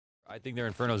I think their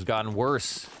Inferno's gotten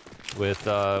worse with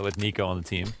Nico on the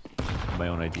team. My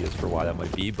own ideas for why that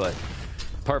might be, but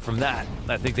apart from that,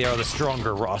 I think they are the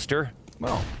stronger roster.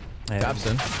 Well,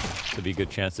 Babson. Could be a good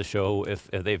chance to show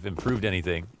if they've improved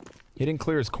anything. He didn't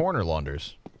clear his corner,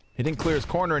 Launders. He didn't clear his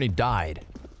corner and he died.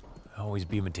 Always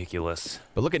be meticulous.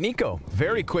 But look at Nico,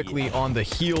 very quickly on the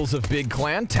heels of Big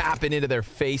Clan, tapping into their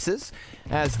faces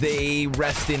as they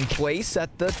rest in place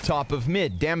at the top of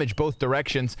mid. Damage both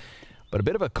directions, but a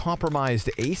bit of a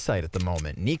compromised A site at the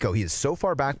moment. Nico, he is so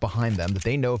far back behind them that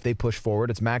they know if they push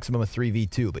forward, it's maximum of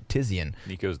 3v2, but Tizian...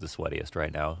 Nico's the sweatiest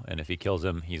right now, and if he kills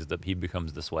him, he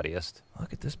becomes the sweatiest.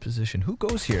 Look at this position. Who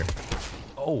goes here?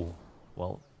 Oh,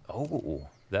 well, oh...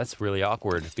 That's really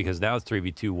awkward, because now it's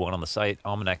 3v2, 1 on the site.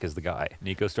 Almanac is the guy.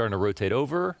 Nico's starting to rotate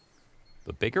over,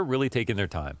 but Baker really taking their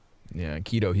time. Yeah,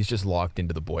 Keto, he's just locked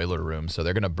into the boiler room, so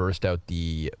they're going to burst out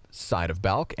the side of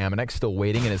Balk. Almanac's still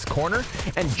waiting in his corner,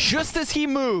 and just as he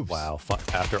moves... Wow,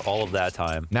 after all of that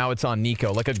time. Now it's on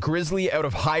Nico. Like a grizzly out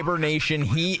of hibernation,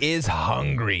 he is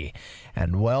hungry.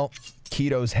 And, well,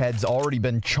 Keto's head's already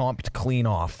been chomped clean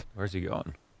off. Where's he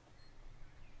going?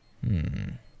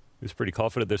 He was pretty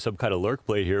confident there's some kind of lurk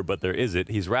play here, but there isn't.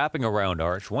 He's wrapping around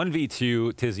Arch.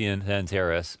 1v2, Tizian and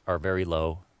Terrace are very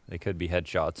low. They could be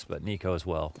headshots, but Nico as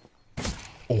well.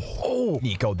 Oh,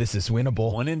 Nico, this is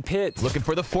winnable. One in pit. Looking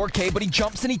for the 4K, but he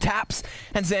jumps and he taps.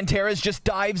 And Xanterras just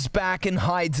dives back and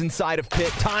hides inside of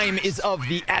pit. Time is of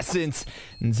the essence.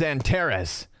 And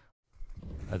Xanterras.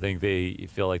 I think they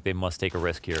feel like they must take a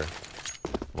risk here.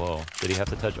 Whoa, did he have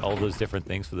to touch all those different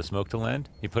things for the smoke to land?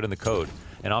 He put in the code.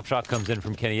 An op shot comes in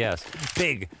from Kenny S.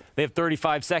 Big. They have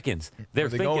 35 seconds. They're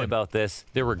thinking about this.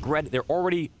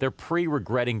 They're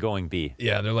pre-regretting going B.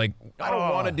 Yeah, they're like, I don't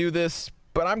want to do this,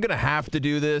 but I'm going to have to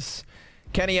do this.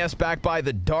 Kenny S back by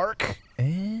the dark.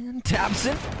 And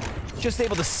Tabson just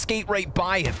able to skate right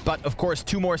by it. But, of course,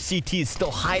 2 more CTs still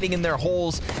hiding in their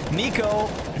holes. Nico,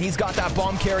 he's got that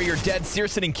bomb carrier dead.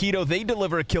 Searson and Keto, they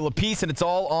deliver a kill apiece, and it's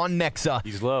all on Nexa.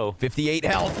 He's low. 58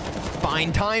 health.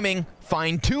 Fine timing.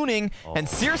 Fine-tuning. And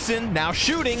Searson now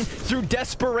shooting through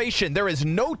desperation. There is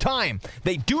no time.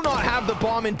 They do not have the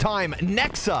bomb in time.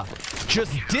 Nexa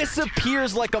just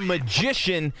disappears like a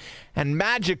magician. And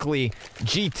magically,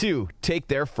 G2 take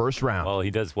their first round. Well, he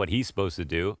does what he's supposed to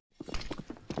do.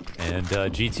 And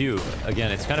G2,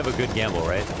 again, it's kind of a good gamble,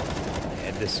 right?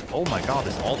 And this, oh my god,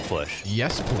 this ult push.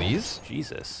 Yes, please.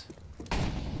 Jesus.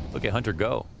 Look at Hunter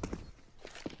go.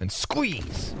 And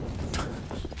squeeze.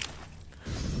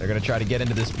 They're going to try to get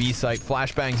into this B site.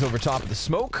 Flashbangs over top of the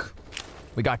smoke.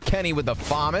 We got Kenny with the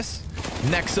FAMAS.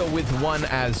 Nexa with one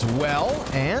as well.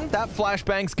 And that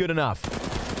flashbang's good enough.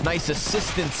 Nice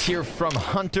assistance here from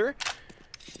Hunter.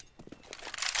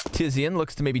 Tizian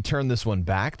looks to maybe turn this one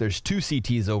back. There's 2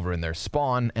 CTs over in their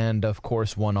spawn, and of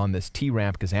course one on this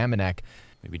T-ramp because Amanek.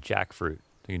 Maybe jackfruit.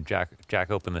 They can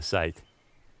jack open the site.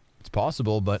 It's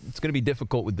possible, but it's going to be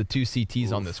difficult with the 2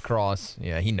 CTs on this cross.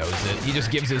 Yeah, he knows it. He just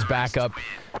gives his backup.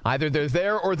 Either they're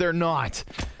there or they're not.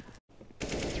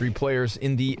 3 players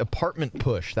in the apartment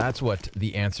push. That's what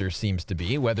the answer seems to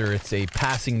be. Whether it's a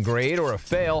passing grade or a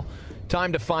fail,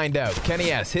 time to find out. Kenny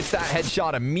S hits that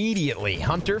headshot immediately.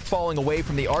 Hunter falling away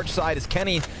from the arch side as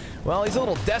Kenny, well, he's a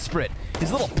little desperate. He's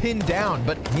a little pinned down,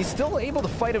 but he's still able to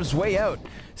fight his way out.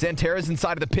 Xanterra's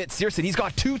inside of the pit. Searson, he's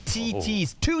got 2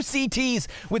 TTs, 2 CTs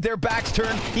with their backs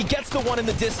turned. He gets the one in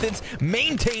the distance,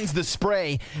 maintains the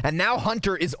spray, and now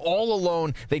Hunter is all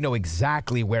alone. They know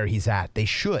exactly where he's at. They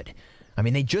should. I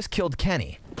mean, they just killed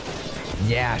Kenny.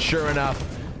 Yeah, sure enough.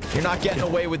 You're not getting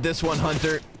away with this one,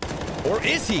 Hunter. Or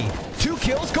is he? 2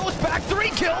 kills, goes back, 3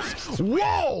 kills.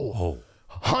 Whoa! Oh.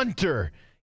 Hunter.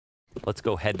 Let's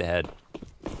go head to head.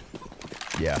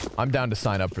 Yeah, I'm down to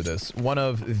sign up for this. One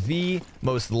of the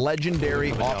most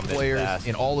legendary op players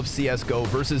in all of CSGO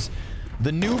versus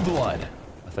the new blood.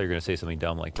 I thought you were going to say something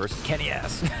dumb like versus Kenny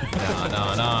S.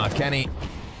 Nah. Kenny.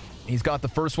 He's got the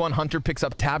first one. Hunter picks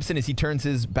up Tabson as he turns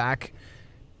his back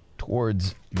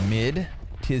towards mid.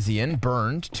 Tizian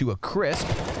burned to a crisp.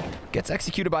 Gets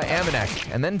executed by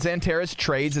Amanek. And then Xanterras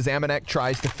trades as Amanek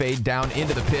tries to fade down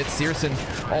into the pit. Searson,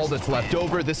 all that's left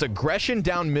over. This aggression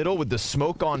down middle with the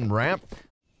smoke on ramp.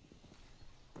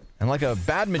 And like a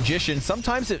bad magician,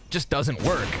 sometimes it just doesn't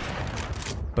work.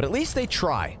 But at least they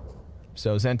try.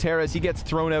 So Xanterras, he gets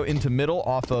thrown out into middle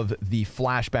off of the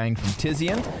flashbang from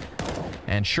Tizian.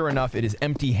 And sure enough, it is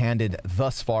empty-handed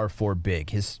thus far for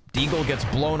Big. His deagle gets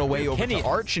blown away over to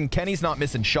Arch, and Kenny's not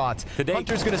missing shots.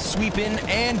 Hunter's going to sweep in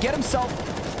and get himself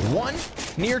 1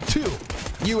 near 2.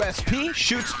 USP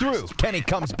shoots through. Kenny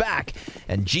comes back,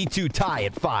 and G2 tie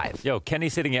at 5. Yo,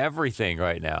 Kenny's hitting everything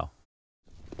right now.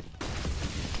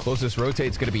 Closest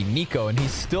rotate's going to be Nico, and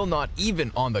he's still not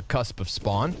even on the cusp of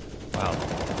spawn. Wow.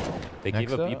 They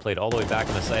gave up B-plate all the way back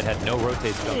on the site, had no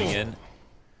rotates coming in.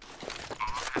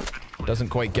 Doesn't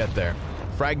quite get there.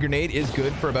 Frag grenade is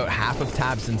good for about half of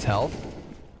Tabson's health.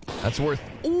 That's worth...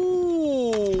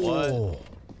 Ooh! What?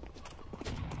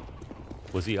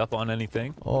 Was he up on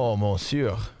anything? Oh,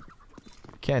 monsieur.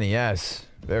 Kenny, yes.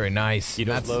 Very nice.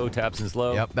 Keto's low, Tabson's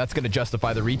low. Yep, that's going to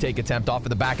justify the retake attempt off of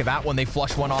the back of that one. They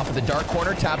flush one off of the dark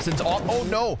corner. Tabson's off. Oh,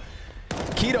 no.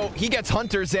 Keto, he gets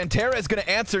Hunter. Xantera is going to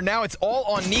answer. Now it's all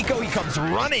on Nico. He comes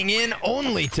running in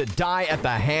only to die at the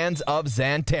hands of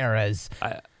Xanteras.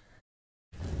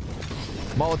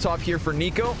 Molotov here for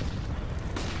Nico.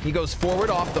 He goes forward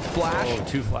off the flash. Oh,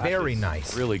 2 flashes. Very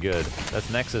nice. Really good.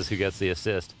 That's Nexus who gets the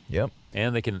assist. Yep.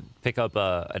 And they can pick up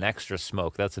an extra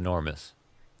smoke. That's enormous.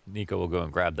 Nico will go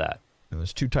and grab that. And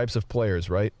there's 2 types of players,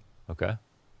 right? Okay.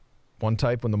 One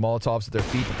type when the Molotov's at their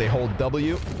feet that they hold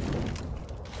W.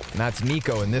 And that's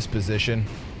Nico in this position.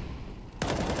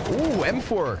 Ooh,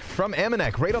 M4 from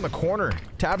Amanek right on the corner.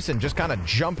 Tabson just kind of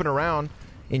jumping around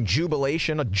in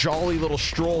jubilation. A jolly little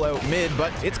stroll out mid,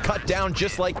 but it's cut down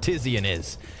just like Tizian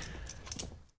is.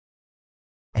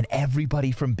 And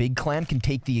everybody from Big Clan can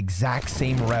take the exact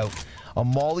same route. A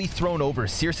molly thrown over.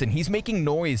 Searson, he's making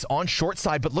noise on short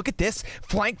side, but look at this.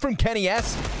 Flank from Kenny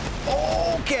S.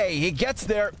 Okay, he gets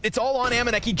there. It's all on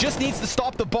Amanek. He just needs to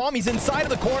stop the bomb. He's inside of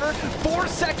the corner. 4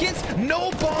 seconds, no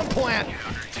bomb plant.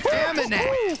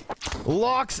 Amanek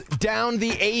locks down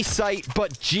the A site,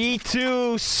 but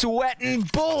G2 sweating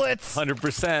bullets.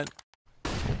 100%.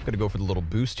 Gonna go for the little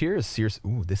boost here. As Searson,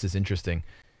 ooh, this is interesting.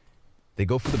 They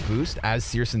go for the boost as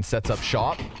Searson sets up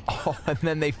shop. Oh, and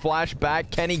then they flash back.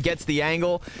 Kenny gets the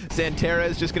angle. Xantera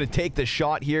is just going to take the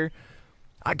shot here.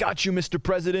 I got you, Mr.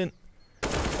 President.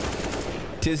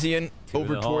 Tizian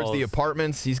over towards the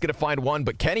apartments. He's going to find one,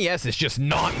 but Kenny S is just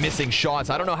not missing shots.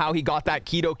 I don't know how he got that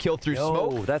Keto kill through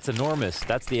smoke. Oh, that's enormous.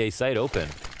 That's the A site open.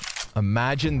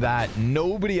 Imagine that.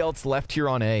 Nobody else left here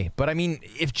on A. But I mean,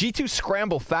 if G2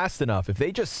 scramble fast enough, if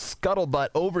they just scuttlebutt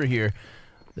over here,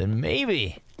 then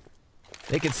maybe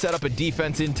they can set up a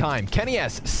defense in time. Kenny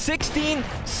S, 16,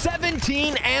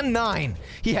 17, and 9.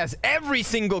 He has every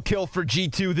single kill for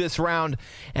G2 this round,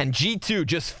 and G2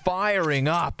 just firing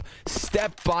up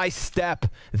step by step.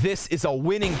 This is a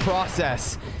winning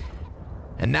process.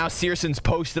 And now Searson's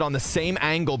posted on the same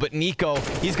angle, but Nico,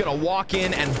 he's going to walk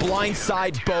in and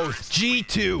blindside both.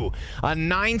 G2, a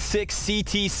 9-6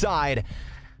 CT side.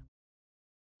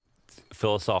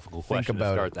 Philosophical question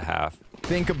to start the half.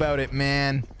 Think about it,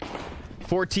 man.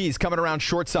 4T's coming around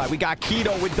short side. We got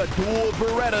Keto with the dual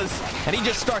Berettas, and he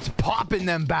just starts popping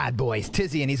them bad boys.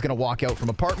 Tizzy, and he's going to walk out from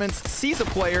apartments, sees a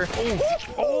player,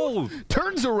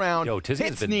 turns around,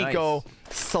 hits Nico,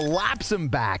 slaps him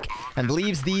back, and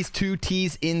leaves these 2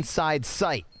 T's inside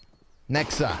sight.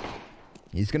 Nexa,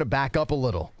 he's going to back up a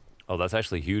little. Oh, that's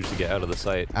actually huge to get out of the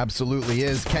site. Absolutely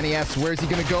is. Kenny asks, where's he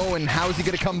going to go, and how is he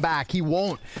going to come back? He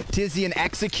won't. Tizian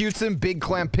executes him. Big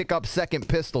Clam pick up second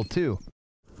pistol, too.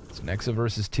 It's Nexa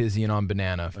versus Tizian on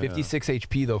Banana. 56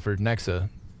 HP, though, for Nexa.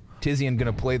 Tizian going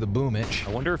to play the Boomich.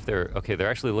 I wonder if they're... Okay, they're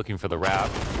actually looking for the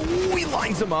wrap. Ooh, he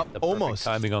lines him up. Almost.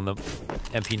 Timing on the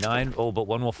MP9. Oh, but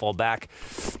one will fall back.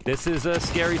 This is a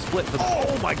scary split. For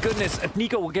oh, my goodness. If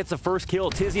Nico gets the first kill,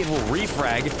 Tizian will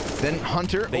refrag. Then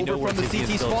Hunter over from the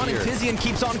CT spawn, and Tizian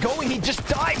keeps on going. He just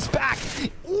dives back.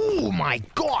 Oh, my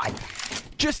God.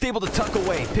 Just able to tuck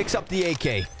away. Picks up the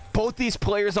AK. Both these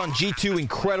players on G2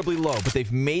 incredibly low, but they've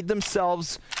made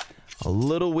themselves a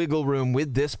little wiggle room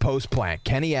with this post plant.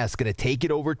 Kenny S going to take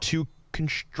it over to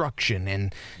construction,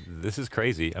 and this is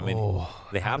crazy. I mean,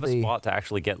 they have a spot to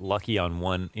actually get lucky on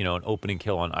one, you know, an opening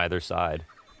kill on either side.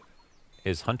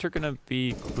 Is Hunter going to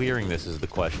be clearing this is the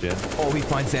question. Oh, he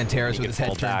finds Xanteras with his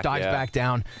head turned, dives back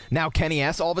down. Now Kenny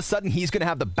S, all of a sudden, he's going to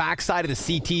have the backside of the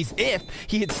CTs if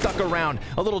he had stuck around.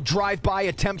 A little drive-by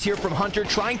attempt here from Hunter,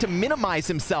 trying to minimize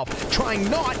himself, trying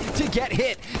not to get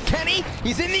hit. Kenny,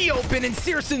 he's in the open, and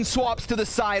Searson swaps to the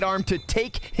sidearm to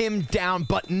take him down,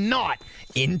 but not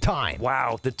in time.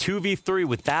 Wow, the 2v3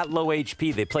 with that low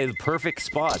HP, they play the perfect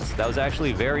spots. That was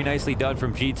actually very nicely done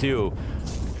from G2.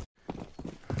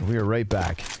 We are right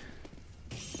back.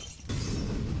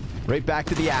 Right back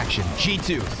to the action.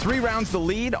 G2, 3 rounds the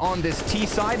lead on this T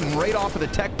side, and right off of the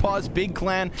tech pause, Big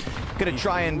Clan gonna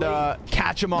try and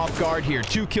catch him off guard here.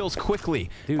 2 kills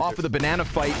quickly off of the banana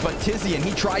fight, but Tizian,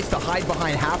 he tries to hide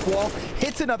behind half wall,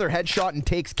 hits another headshot and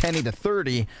takes Kenny to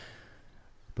 30.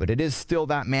 But it is still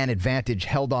that man advantage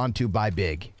held on to by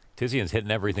Big. Tizian's hitting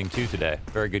everything too today.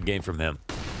 Very good game from him.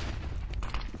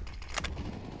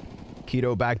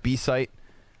 Keto back B site.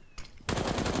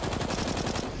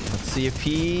 see if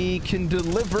he can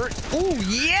deliver. Oh,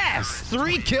 yes!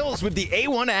 3 kills with the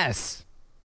A1S.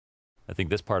 I think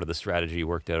this part of the strategy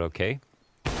worked out okay.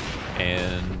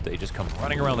 And they just come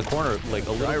running around the corner, like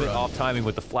a little bit off timing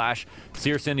with the flash.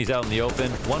 Searson, he's out in the open.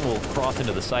 One will cross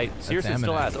into the site. Searson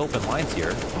still has open lines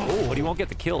here. Oh, but he won't get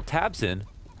the kill. Tabson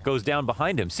goes down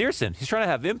behind him. Searson, he's trying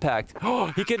to have impact. Oh,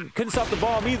 he couldn't stop the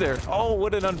bomb either. Oh,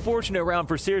 what an unfortunate round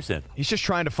for Searson. He's just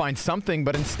trying to find something,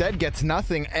 but instead gets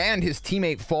nothing, and his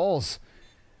teammate falls.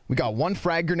 We got 1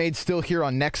 frag grenade still here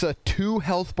on Nexa, 2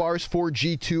 health bars for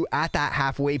G2 at that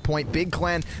halfway point. Big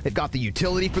Clan, they've got the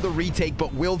utility for the retake,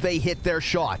 but will they hit their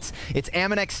shots? It's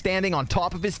Amanek standing on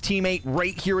top of his teammate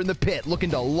right here in the pit,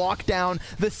 looking to lock down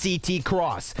the CT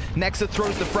cross. Nexa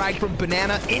throws the frag from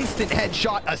Banana, instant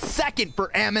headshot, a second for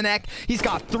Amanek. He's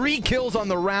got 3 kills on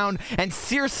the round, and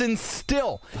Searson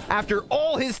still, after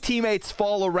all his teammates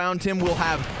fall around him, will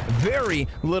have very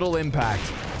little impact.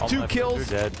 2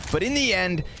 kills, but in the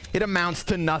end, it amounts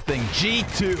to nothing.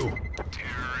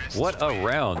 G2. What a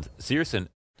round. Searson,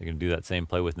 they're going to do that same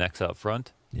play with Nexa up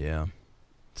front. Yeah.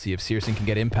 See if Searson can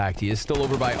get impact. He is still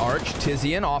over by Arch.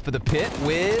 Tizian off of the pit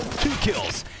with 2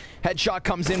 kills. Headshot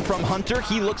comes in from Hunter.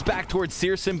 He looks back towards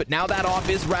Searson, but now that off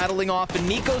is rattling off, and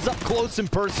Nico's up close and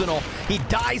personal. He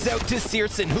dies out to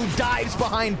Searson, who dives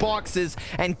behind boxes,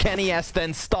 and Kenny S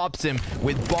then stops him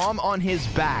with bomb on his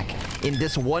back. In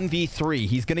this 1v3,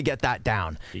 he's going to get that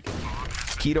down.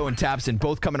 Keto and Tabson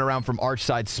both coming around from Arch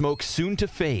side. Smoke soon to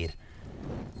fade.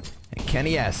 And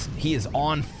Kenny S, he is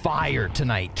on fire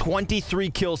tonight. 23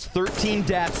 kills, 13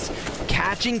 deaths,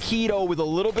 catching Keto with a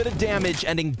little bit of damage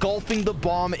and engulfing the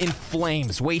bomb in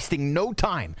flames, wasting no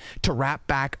time to wrap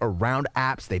back around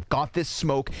Apps. They've got this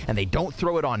smoke, and they don't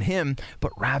throw it on him,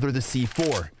 but rather the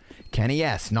C4. Kenny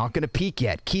S not going to peek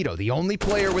yet. Keto, the only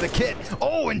player with a kit.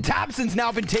 Oh, and Tabson's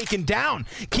now been taken down.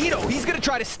 Keto, he's going to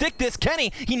try to stick this.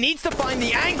 Kenny, he needs to find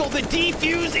the angle. The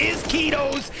defuse is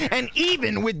Keto's, and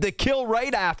even with the kill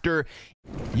right after,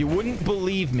 you wouldn't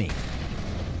believe me.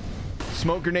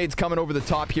 Smoke grenades coming over the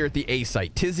top here at the A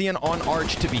site. Tizian on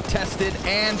Arch to be tested,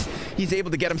 and he's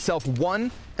able to get himself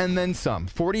 1 and then some.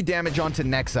 40 damage onto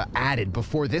Nexa added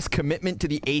before this commitment to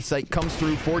the A site comes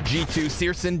through for G2.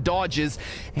 Searson dodges,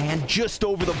 and just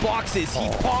over the boxes, he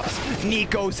pops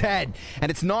Nico's head.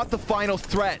 And it's not the final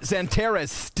threat.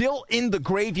 Xanterra's still in the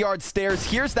graveyard stairs.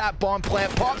 Here's that bomb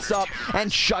plant, pops up,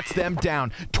 and shuts them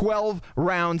down. 12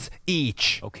 rounds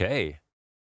each. Okay.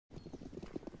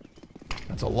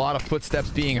 That's a lot of footsteps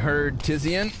being heard.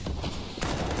 Tizian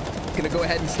gonna go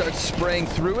ahead and start spraying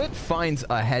through it. Finds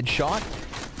a headshot.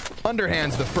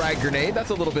 Underhands the frag grenade.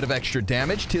 That's a little bit of extra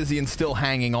damage. Tizian still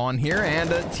hanging on here,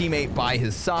 and a teammate by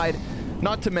his side.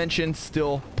 Not to mention,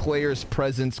 still players'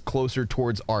 presence closer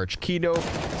towards Arch. Keto.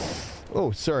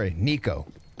 Oh, sorry, Nico.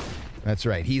 That's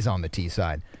right, he's on the T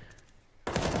side.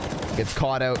 Gets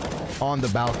caught out on the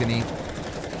balcony.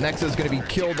 Nexa is going to be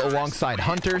killed alongside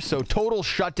Hunter, so total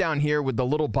shutdown here with the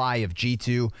little buy of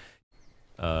G2.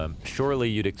 Surely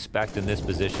you'd expect in this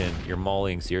position you're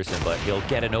mauling Searson, but he'll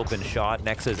get an open shot.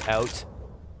 Nexa's out.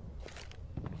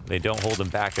 They don't hold him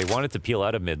back. They wanted to peel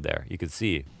out of mid there. You could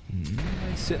see.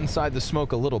 They sit inside the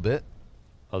smoke a little bit.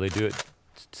 Oh, they do it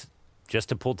just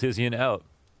to pull Tizian out.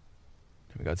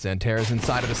 We got Xanterra's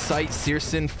inside of the site.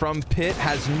 Searson from pit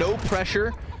has no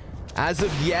pressure as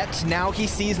of yet. Now he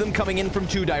sees them coming in from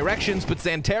 2 directions, but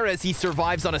Xanterra's, he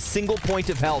survives on a single point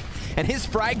of health, and his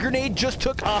frag grenade just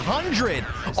took 100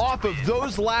 off of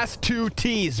those last 2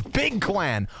 Ts. Big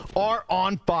Clan are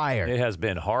on fire. It has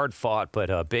been hard fought,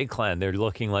 but Big Clan, they're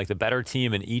looking like the better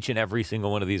team in each and every single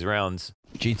one of these rounds.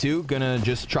 G2 gonna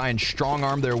just try and strong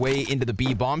arm their way into the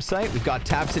B bomb site. We've got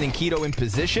Tabson and Keto in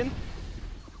position.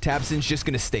 Tabson's just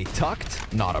gonna stay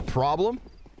tucked, not a problem.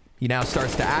 He now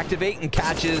starts to activate and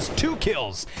catches 2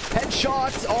 kills.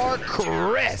 Headshots are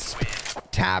crisp.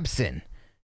 Tabson.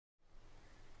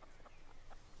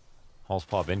 Halls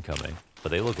pop incoming,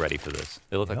 but they look ready for this.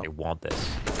 They look like they want this.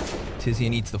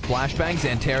 Tizian eats the flashbang.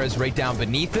 Xanterra's right down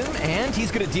beneath him, and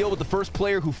he's going to deal with the first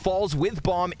player who falls with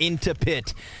bomb into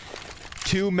pit.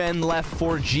 2 men left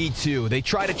for G2. They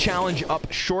try to challenge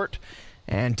up short,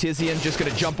 and Tizian just going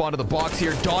to jump onto the box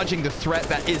here, dodging the threat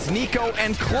that is Nico,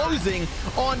 and closing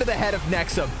onto the head of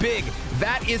Nexa. Big.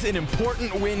 That is an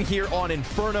important win here on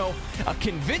Inferno. A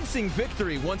convincing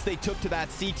victory once they took to that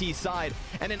CT side,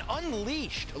 and an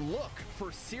unleashed look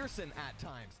for Searson at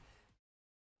times.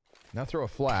 Now throw a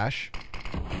flash.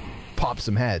 Pop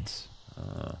some heads.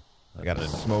 I got a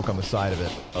smoke on the side of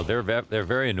it. Oh, they're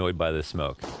very annoyed by this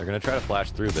smoke. They're going to try to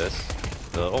flash through this.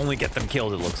 They'll only get them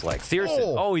killed, it looks like. Searson.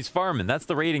 Oh, he's farming. That's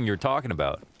the rating you're talking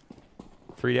about.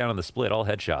 3 down on the split, all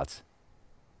headshots.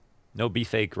 No B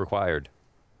fake required.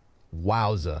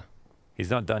 Wowza. He's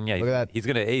not done yet. Look at that. He's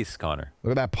going to ace, Connor.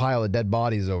 Look at that pile of dead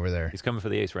bodies over there. He's coming for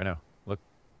the ace right now. Look.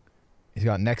 He's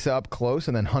got Nexa up close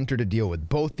and then Hunter to deal with.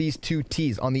 Both these two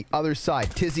Ts on the other side.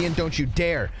 Tizian, don't you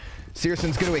dare.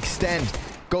 Searson's going to extend.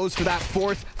 Goes for that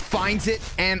fourth. Finds it.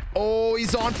 And oh,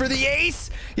 he's on for the ace.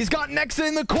 He's got Nexa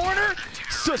in the corner.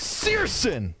 So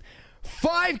Searson,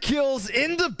 5 kills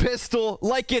in the pistol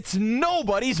like it's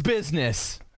nobody's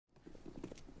business.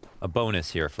 A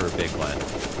bonus here for Big Clan.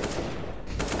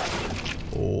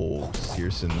 Oh,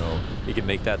 Searson though. He can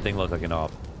make that thing look like an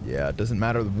op. Yeah, it doesn't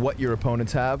matter what your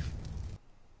opponents have.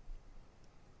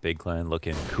 Big Clan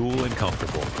looking cool and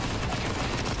comfortable.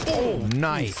 Oh,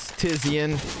 nice.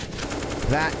 Tizian.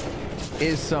 That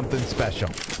is something special.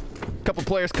 A couple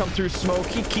players come through smoke.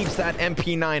 He keeps that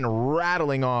MP9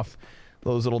 rattling off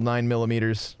those little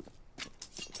 9mm.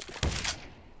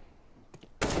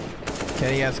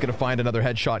 KennyS gonna find another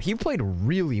headshot. He played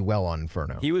really well on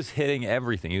Inferno. He was hitting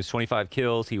everything. He was 25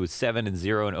 kills. He was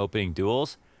 7-0 in opening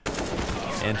duels.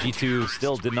 And G2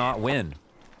 still did not win.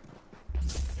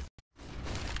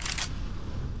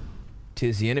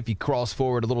 Tizian, if he crawls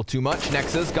forward a little too much,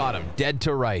 Nexa's got him. Dead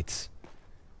to rights.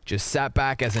 Just sat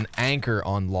back as an anchor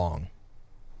on long.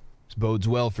 This bodes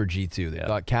well for G2. They've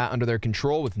got Cat under their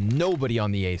control with nobody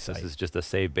on the A side. This is just a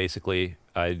save, basically.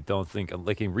 I don't think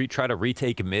they can try to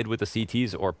retake mid with the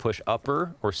CTs or push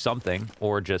upper or something,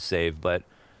 or just save, but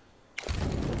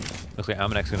looks like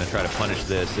Amonek's going to try to punish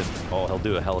this, and oh, he'll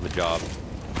do a hell of a job.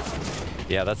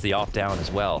 Yeah, that's the op down as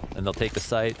well, and they'll take the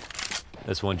site.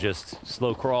 This one just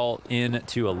slow crawl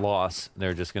into a loss.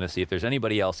 They're just going to see if there's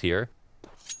anybody else here.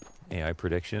 AI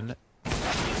prediction,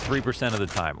 3% of the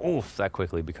time. Oof, that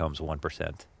quickly becomes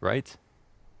 1%, right?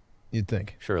 You'd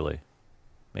think. Surely.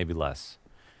 Maybe less.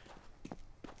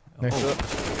 Next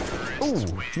up. Ooh,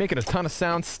 making a ton of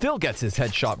sound. Still gets his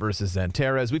headshot versus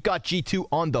Xanterez. We've got G2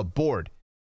 on the board.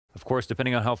 Of course,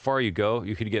 depending on how far you go,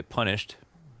 you could get punished.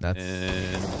 That's...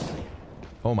 And...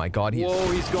 Oh my god,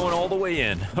 he's going all the way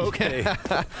in. Okay.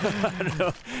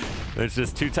 No. There's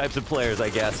just two types of players,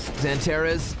 I guess.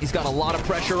 Xanterez, he's got a lot of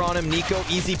pressure on him. Nico,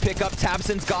 easy pickup.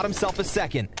 Tabson's got himself a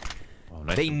second. Oh,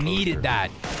 nice they needed that.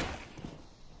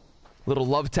 Little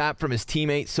love tap from his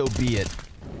teammate, so be it.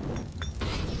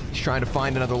 He's trying to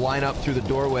find another lineup through the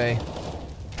doorway.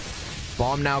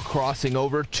 Bomb now crossing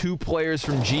over. 2 players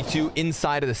from G2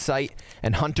 inside of the site,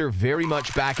 and Hunter very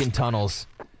much back in tunnels.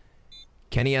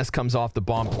 KennyS comes off the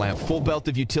bomb plant. Full belt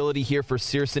of utility here for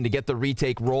Searson to get the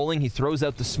retake rolling. He throws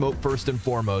out the smoke first and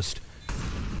foremost.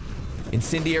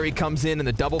 Incendiary comes in and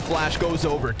the double flash goes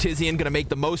over. Tizian gonna make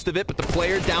the most of it, but the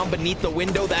player down beneath the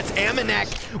window, that's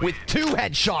Amanek with 2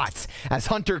 headshots as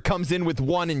Hunter comes in with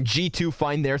 1 and G2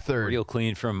 find their third. Real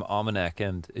clean from Amanek,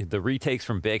 and the retakes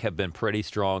from Big have been pretty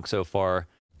strong so far.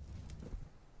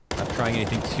 Not trying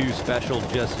anything too special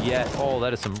just yet. Oh,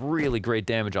 that is some really great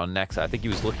damage on Nexa. I think he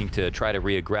was looking to try to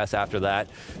re-aggress after that.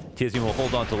 Tizian will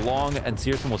hold on to long, and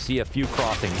Searson will see a few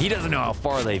crossing. He doesn't know how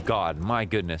far they've got. My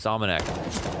goodness, Amanek.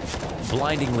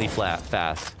 Blindingly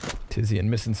fast. Tizian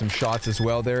missing some shots as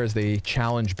well there as they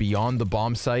challenge beyond the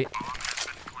bomb site.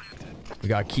 We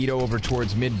got Keto over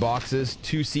towards mid boxes.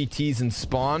 2 CTs in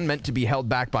spawn, meant to be held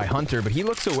back by Hunter, but he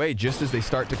looks away just as they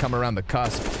start to come around the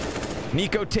cusp.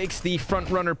 Nico takes the front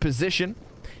runner position,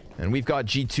 and we've got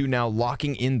G2 now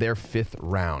locking in their 5th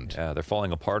round. Yeah, they're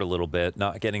falling apart a little bit,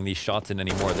 not getting these shots in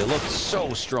anymore. They look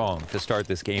so strong to start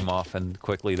this game off, and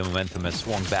quickly the momentum has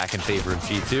swung back in favor of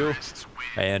G2.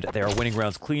 And they are winning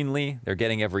rounds cleanly. They're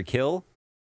getting every kill.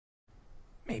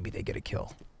 Maybe they get a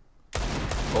kill.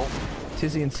 Oh,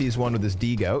 Tizian sees one with his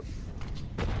dig out.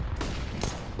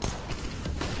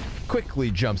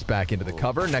 Quickly jumps back into the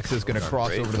cover. Nexa's going to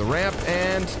cross over to the ramp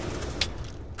and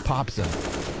pops him.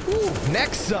 Ooh,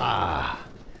 Nexa!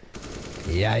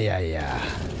 Yeah.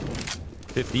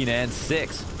 15 and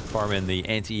 6 farming the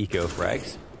anti-eco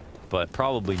frags, but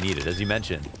probably needed, as you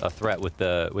mentioned, a threat with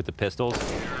the pistols,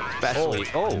 especially.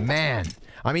 Oh man!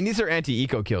 I mean, these are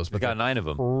anti-eco kills, but we got 9 of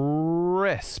them.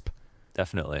 Crisp.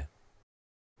 Definitely.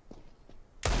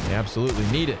 They absolutely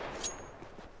need it.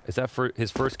 Is that for his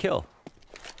first kill?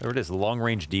 There it is, the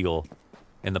long-range deagle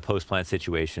in the post-plant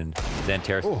situation.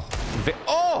 Xanterez.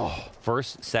 Oh!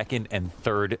 First, second, and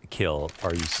third kill.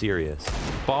 Are you serious?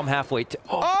 Bomb halfway to...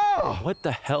 Oh! What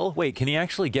the hell? Wait, can he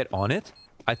actually get on it?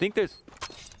 I think there's...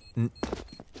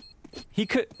 He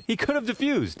could have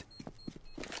defused.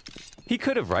 He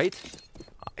could have, right?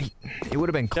 It would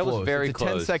have been close. That was very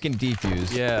close. It's a 10-second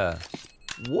defuse. Yeah.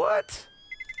 What?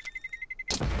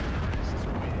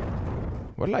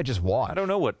 What did I just watch? I don't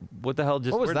know what the hell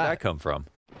just... Where did that come from?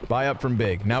 Buy up from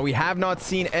Big. Now, we have not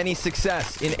seen any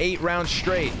success in 8 rounds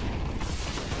straight.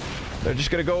 They're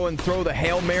just going to go and throw the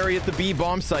Hail Mary at the B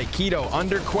bomb site. Keto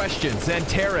under question.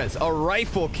 Zanteres, a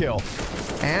rifle kill.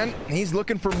 And he's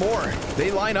looking for more.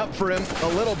 They line up for him a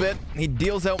little bit. He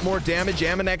deals out more damage.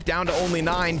 Amanek down to only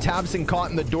 9. Tabson caught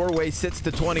in the doorway, sits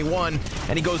to 21.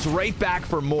 And he goes right back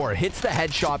for more. Hits the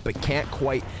headshot, but can't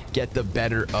quite get the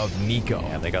better of Nico.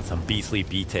 Yeah, they got some beastly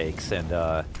B takes. And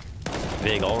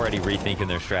Big already rethinking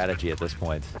their strategy at this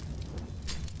point.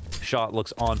 Shot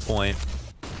looks on point.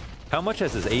 How much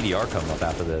has his ADR come up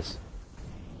after this?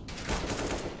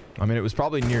 I mean, it was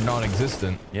probably near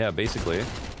non-existent. Yeah, basically.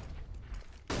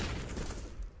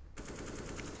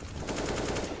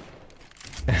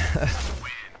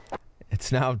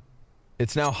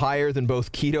 It's now higher than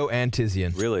both Keto and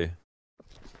Tizian. Really?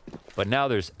 But now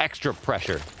there's extra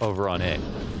pressure over on A.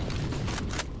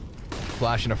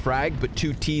 Flash and a frag, but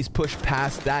 2 Ts push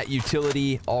past that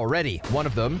utility already. One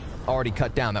of them already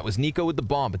cut down. That was Nico with the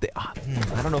bomb, but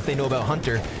I don't know if they know about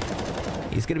Hunter.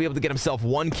 He's going to be able to get himself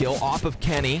 1 kill off of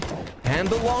Kenny. And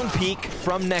the long peek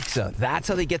from Nexa. That's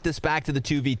how they get this back to the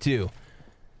 2v2.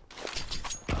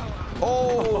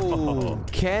 Oh,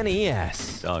 Kenny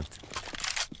S. Dunked.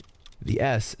 The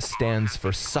S stands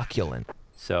for succulent.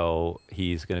 So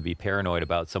he's going to be paranoid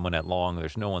about someone at long.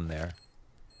 There's no one there.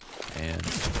 And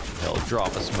he'll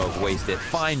drop a smoke, waste it,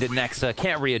 find it Nexa,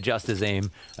 can't readjust his aim.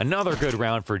 Another good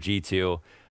round for G2.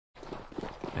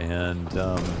 And,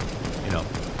 you know,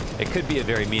 it could be a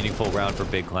very meaningful round for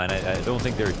Big Clan. I don't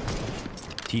think their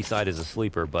T side is a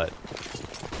sleeper, but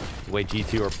the way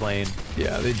G2 are playing.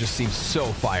 Yeah, they just seem so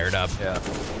fired up. Yeah.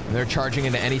 And they're charging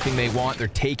into anything they want. They're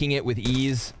taking it with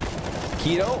ease.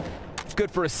 Keto,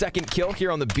 good for a 2nd kill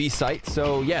here on the B site.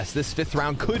 So, yes, this 5th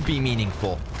round could be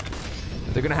meaningful.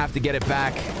 They're going to have to get it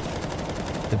back.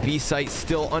 The B site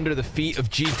still under the feet of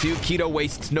G2. Keto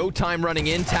wastes no time running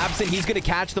in. Tabson, he's going to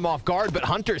catch them off guard, but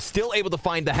Hunter's still able to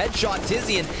find the headshot.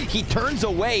 Tizian, he turns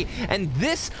away, and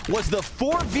this was the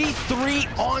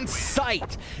 4v3 on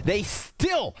site. They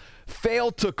still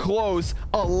failed to close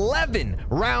 11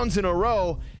 rounds in a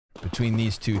row between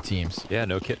these two teams. Yeah,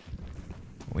 no kidding.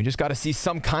 We just got to see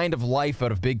some kind of life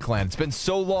out of Big Clan. It's been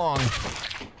so long.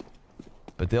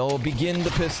 But they'll begin the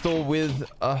pistol with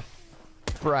a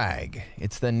frag.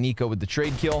 It's then Nico with the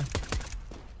trade kill.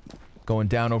 Going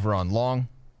down over on long.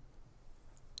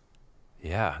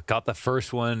 Yeah, got the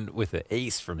first one with an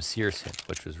ace from Searson,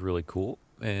 which was really cool.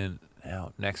 And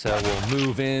now Nexa will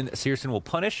move in. Searson will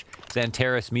punish.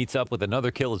 Zanteres meets up with another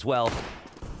kill as well.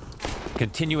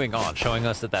 Continuing on, showing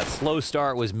us that slow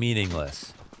start was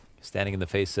meaningless. Standing in the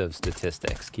face of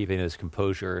statistics, keeping his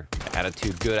composure,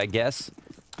 attitude good, I guess.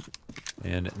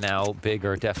 And now Big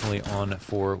are definitely on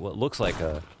for what looks like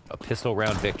a pistol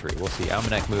round victory. We'll see.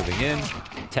 Amanek moving in.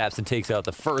 Tabson takes out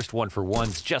the first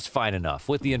 1-for-1s just fine enough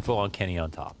with the info on Kenny on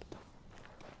top.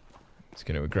 He's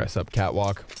going to aggress up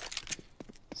catwalk.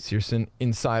 Searson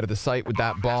inside of the site with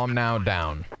that bomb now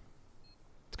down.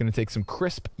 It's going to take some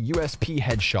crisp USP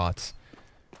headshots.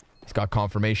 He's got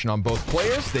confirmation on both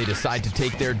players. They decide to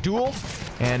take their duel.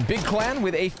 And Big Clan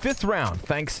with a 5th round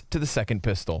thanks to the 2nd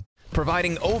pistol.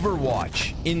 Providing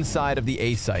overwatch inside of the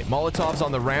A site. Molotov's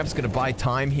on the ramps, going to buy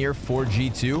time here for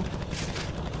G2.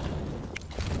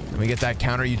 And we get that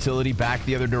counter utility back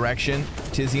the other direction.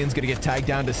 Tizian's going to get tagged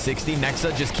down to 60.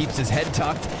 Nexa just keeps his head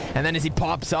tucked. And then as he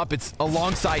pops up, it's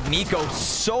alongside Nico.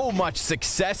 So much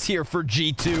success here for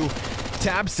G2.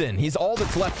 Tabson, he's all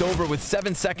that's left over with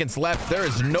 7 seconds left. There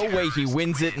is no way he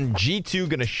wins it. And G2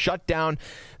 going to shut down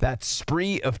that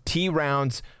spree of T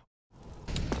rounds.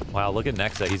 Wow, look at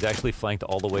Nexa. He's actually flanked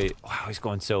all the way. Wow, he's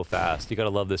going so fast. You got to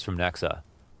love this from Nexa.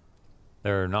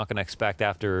 They're not going to expect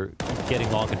after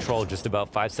getting long control just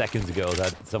about 5 seconds ago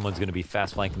that someone's going to be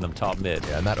fast flanking them top mid.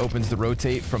 Yeah, and that opens the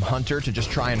rotate from Hunter to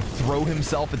just try and throw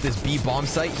himself at this B bomb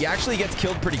site. He actually gets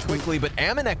killed pretty quickly, but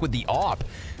Amanek with the op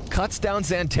cuts down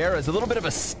Zanteres. A little bit of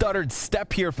a stuttered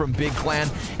step here from Big Clan.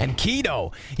 And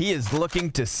Keto, he is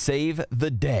looking to save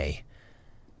the day.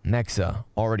 Nexa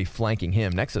already flanking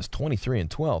him. Nexa's 23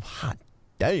 and 12. Hot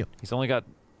damn. He's only got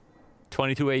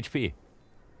 22 HP.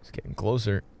 He's getting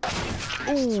closer.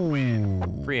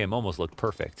 Ooh. Pre-aim almost looked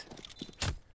perfect.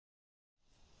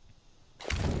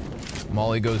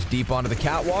 Molly goes deep onto the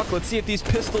catwalk. Let's see if these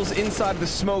pistols inside of the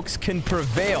smokes can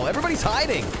prevail. Everybody's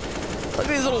hiding. Look at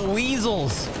these little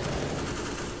weasels.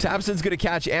 Tabson's going to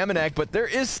catch Amanek, but there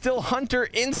is still Hunter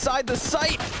inside the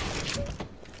site.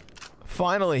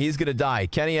 Finally, he's going to die.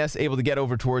 Kenny S able to get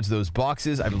over towards those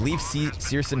boxes. I believe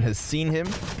Searson has seen him.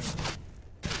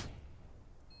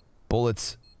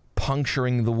 Bullets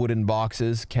puncturing the wooden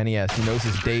boxes. Kenny S, he knows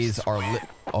his days are lit.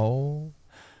 Oh.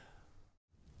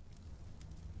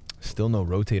 Still Still no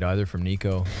rotate either from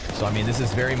Nico. So, I mean, this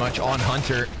is very much on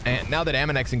Hunter. And now that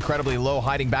Amanek's incredibly low,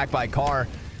 hiding back by car,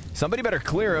 somebody better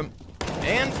clear him.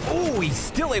 And, oh, he's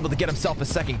still able to get himself a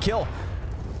second kill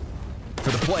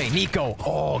for the play. Nico,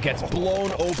 oh, gets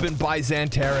blown open by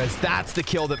Xantares. That's the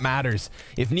kill that matters.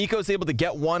 If Nico's able to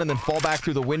get one and then fall back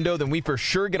through the window, then we for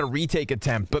sure get a retake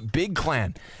attempt. But Big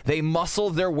Clan, they muscle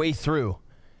their way through.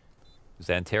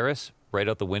 Xantares, right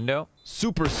out the window.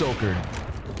 Super soakered.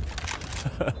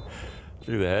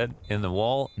 Through the head, in the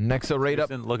wall. Nexa right up.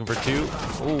 Looking for two.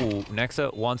 Oh,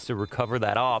 Nexa wants to recover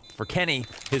that op for Kenny.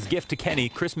 His gift to Kenny.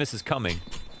 Christmas is coming.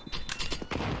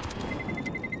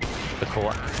 The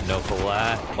no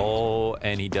collab. Oh,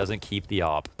 and he doesn't keep the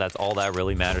op. That's all that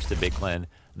really matters to Big Clan.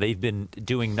 They've been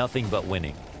doing nothing but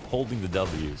winning. Holding the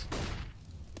W's.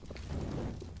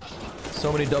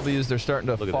 So many W's, they're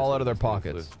starting to fall out of their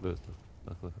pockets. Look.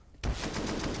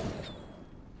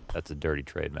 That's a dirty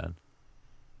trade, man.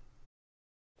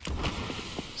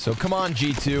 So come on,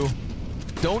 G2.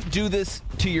 Don't do this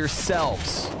to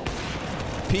yourselves.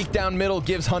 Peek down middle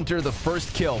gives Hunter the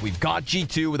first kill. We've got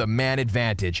G2 with a man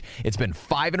advantage. It's been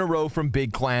 5 in a row from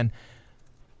Big Clan.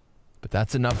 But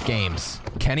that's enough games.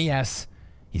 Kenny S,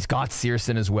 he's got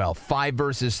Searson as well. 5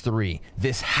 versus 3.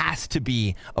 This has to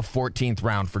be a 14th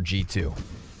round for G2.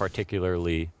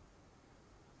 Particularly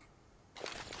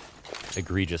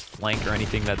egregious flank or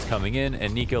anything that's coming in,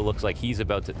 and Nico looks like he's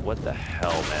about to... What the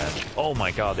hell, man? Oh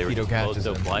my god, they were just closed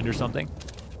up blind or something?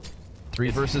 3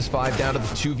 versus 5 down to the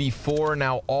 2v4.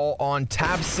 Now all on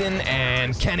Tabson,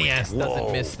 and Kenny S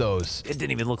doesn't miss those. It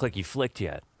didn't even look like he flicked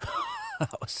yet.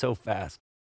 That was so fast.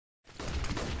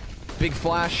 Big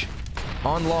flash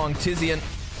on long. Tizian.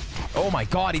 Oh my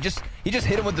god, he just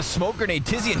hit him with the smoke grenade.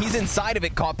 Tizian, he's inside of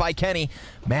it, caught by Kenny.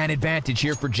 Man advantage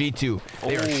here for G2.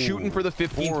 They are shooting for the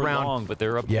 15th round. Long, but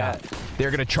they're up. Yeah,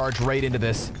 they're gonna charge right into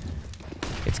this.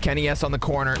 It's Kenny S on the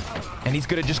corner, and he's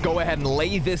gonna just go ahead and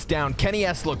lay this down. Kenny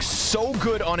S looks so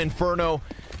good on Inferno,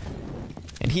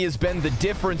 and he has been the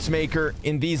difference maker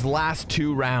in these last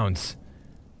 2 rounds.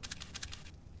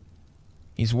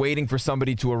 He's waiting for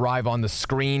somebody to arrive on the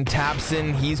screen.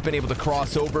 Tabson, he's been able to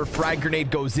cross over. Frag grenade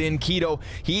goes in. Keto,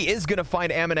 he is going to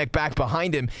find Amanek back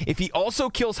behind him. If he also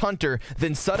kills Hunter,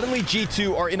 then suddenly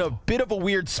G2 are in a bit of a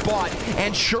weird spot.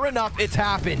 And sure enough, it's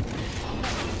happened.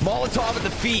 Molotov at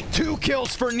the feet. 2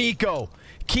 kills for Nico.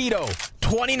 Keto,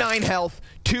 29 health.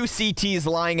 2 CTs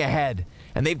lying ahead.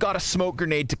 And they've got a smoke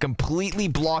grenade to completely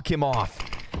block him off.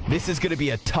 This is going to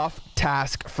be a tough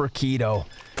task for Keto.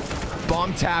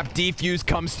 Bomb tap, defuse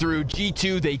comes through.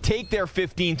 G2, they take their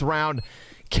 15th round.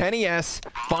 Kenny S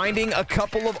finding a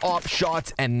couple of op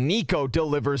shots, and Nico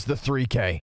delivers the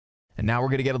 3K. And now we're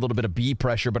going to get a little bit of B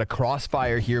pressure, but a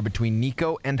crossfire here between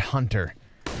Nico and Hunter.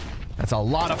 That's a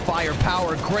lot of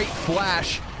firepower. Great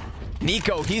flash.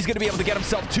 Nico, he's going to be able to get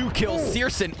himself 2 kills.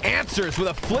 Searson answers with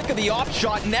a flick of the op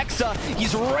shot. Nexa,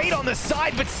 he's right on the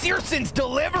side, but Searson's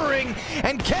delivering.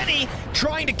 And Kenny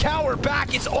trying to cower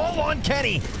back. It's all on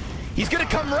Kenny. He's going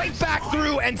to come right back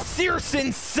through, and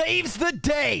Searson saves the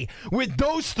day with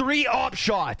those 3 op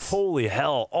shots. Holy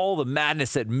hell, all the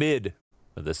madness at mid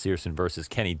of the Searson versus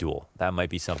Kenny duel. That might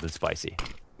be something spicy.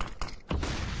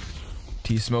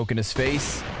 T-smoke in his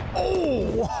face.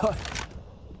 Oh!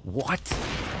 What?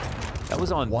 That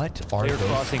was on player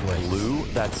crossing blue?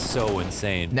 That's so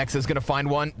insane. Nexa's going to find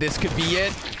one. This could be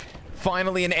it.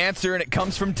 Finally an answer, and it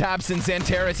comes from Tabson.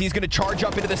 Xantares, he's going to charge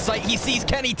up into the site. He sees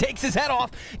Kenny, takes his head off,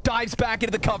 dives back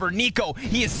into the cover. Nico,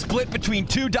 he is split between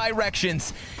 2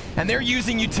 directions, and they're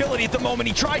using utility at the moment.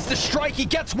 He tries to strike, he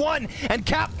gets one, and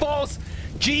Cap falls.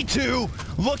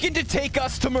 G2 looking to take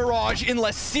us to Mirage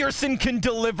unless Searson can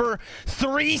deliver.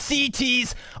 3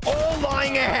 CTs, all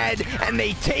lying ahead, and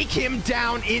they take him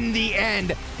down in the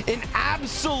end. An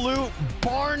absolute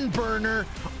barn burner.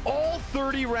 All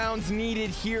 30 rounds needed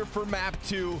here for map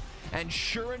 2, and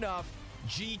sure enough,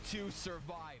 G2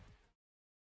 survived.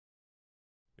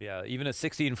 Yeah, even a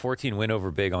 16-14 win over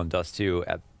Big on Dust 2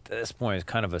 at this point is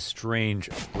kind of a strange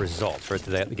result for it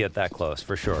to get that close,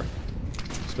 for sure.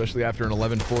 Especially after an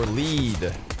 11-4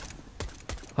 lead.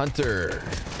 Hunter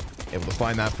able to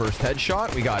find that first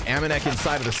headshot. We got Amanek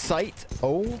inside of the site.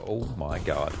 Oh my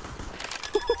god.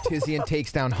 Tizian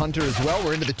takes down Hunter as well.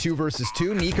 We're into the 2 versus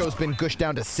 2. Nico's been gushed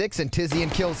down to 6, and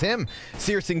Tizian kills him.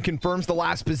 Searson confirms the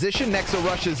last position. Nexa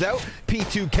rushes out.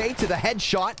 P2K to the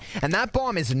headshot, and that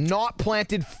bomb is not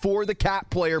planted for the Cat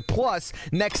player. Plus,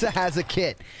 Nexa has a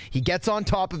kit. He gets on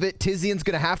top of it. Tizian's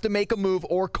going to have to make a move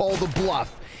or call the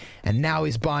bluff. And now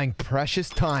he's buying precious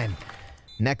time.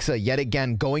 Nexa yet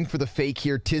again going for the fake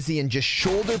here. Tizian just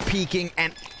shoulder peeking,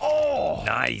 and oh!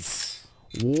 Nice.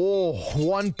 Whoa,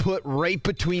 one put right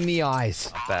between the eyes.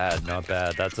 Not bad, not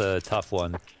bad. That's a tough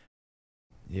one.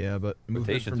 Yeah, but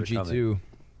movement from G2. Coming.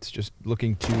 It's just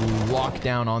looking to lock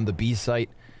down on the B site.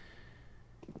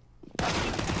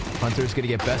 Hunter's going to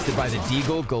get bested by the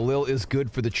Deagle. Galil is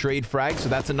good for the trade frag, so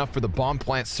that's enough for the bomb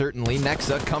plant, certainly.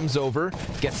 Nexa comes over,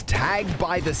 gets tagged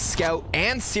by the scout,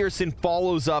 and Searson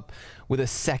follows up with a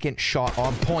second shot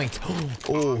on point.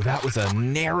 Oh, that was a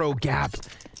narrow gap.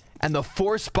 And the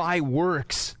force buy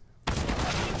works.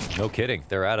 No kidding.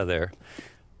 They're out of there.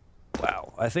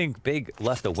 Wow. I think Big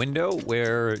left a window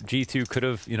where G2 could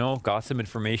have, you know, got some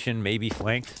information, maybe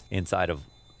flanked inside of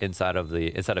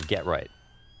Get Right.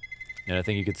 And I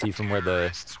think you could see from where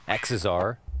the X's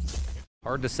are.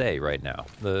 Hard to say right now.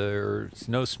 There's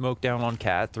no smoke down on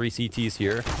Cat. 3 CTs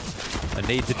here. A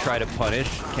nade to try to punish.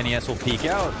 Kenny S will peek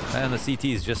out, and the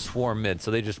CTs just swarm mid. So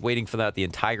they're just waiting for that the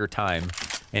entire time,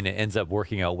 and it ends up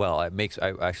working out well. I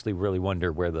actually really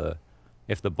wonder where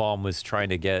if the bomb was trying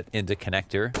to get into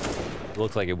connector. It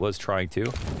looks like it was trying to,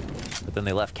 but then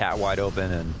they left Cat wide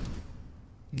open, and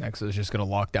Nexa is just going to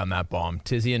lock down that bomb.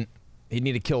 Tizian, he'd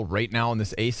need a kill right now on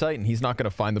this A site, and he's not going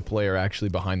to find the player actually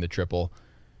behind the triple.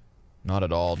 Not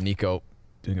at all. Nico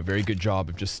doing a very good job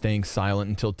of just staying silent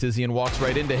until Tizian walks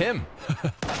right into him.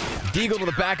 Deagle to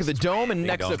the back of the dome, and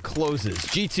Nexa closes.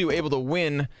 G2 able to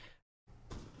win.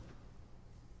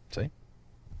 See?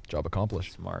 Job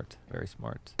accomplished. Smart. Very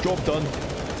smart. Job done.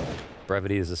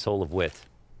 Brevity is the soul of wit.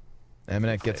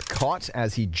 Emanek gets caught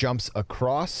as he jumps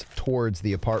across towards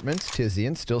the apartments.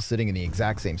 Tizian still sitting in the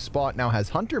exact same spot. Now has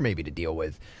Hunter maybe to deal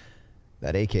with.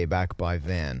 That AK back by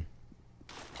Van.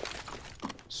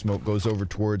 Smoke goes over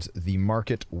towards the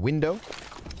market window.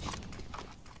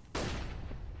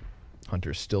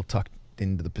 Hunter's still tucked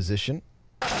into the position.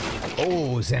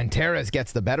 Oh, Xantares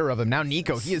gets the better of him. Now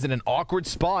Nico, he is in an awkward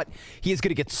spot. He is going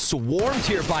to get swarmed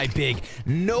here by Big.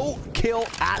 No kill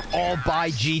at all by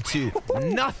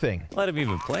G2. Nothing. Let him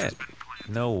even plant.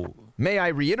 No. May I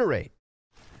reiterate?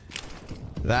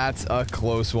 That's a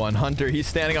close one. Hunter, he's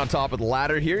standing on top of the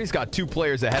ladder here. He's got 2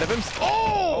 players ahead of him.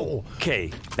 Oh!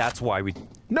 Okay, that's why we...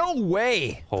 No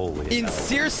way! Holy In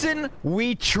Searson,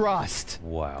 we trust.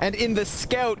 Wow. And in the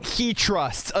scout, he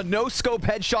trusts. A no-scope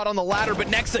headshot on the ladder, but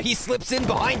Nexa, he slips in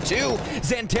behind 2.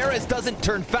 Xantares doesn't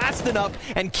turn fast enough,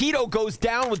 and Keto goes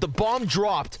down with the bomb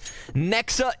dropped.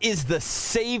 Nexa is the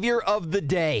savior of the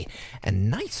day. And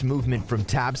nice movement from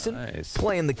Tabson. Nice.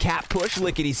 Playing the cat push,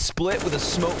 lickety split with a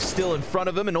smoke still in front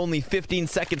of him and only 15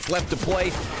 seconds left to play.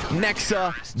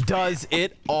 Nexa does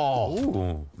it all.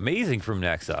 Ooh, amazing from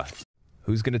Nexa.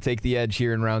 Who's going to take the edge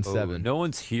here in round 7? No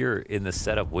one's here in the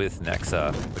setup with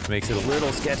Nexa, which makes it a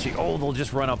little sketchy. Oh, they'll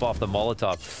just run up off the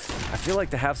Molotov. I feel like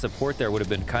to have support there would have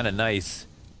been kind of nice.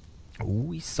 Oh,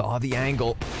 we saw the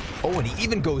angle. Oh, and he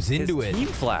even goes into it. Team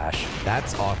flash.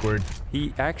 That's awkward.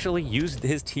 He actually used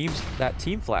that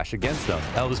team flash against them.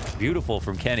 That was beautiful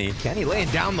from Kenny. Kenny laying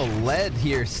down the lead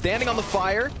here, standing on the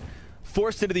fire.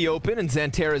 Forced into the open, and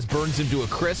Xantares burns him to a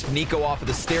crisp. Nico off of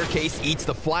the staircase, eats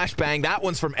the flashbang. That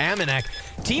one's from Amanek.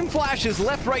 Team flashes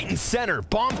left, right, and center.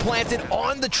 Bomb planted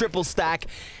on the triple stack.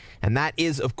 And that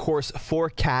is, of course, for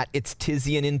Cat. It's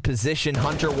Tizian in position.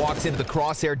 Hunter walks into the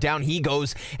crosshair. Down he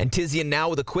goes. And Tizian now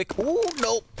with a quick... Ooh,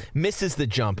 nope. Misses the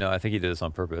jump. No, I think he did this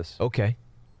on purpose. Okay.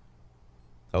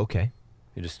 Okay.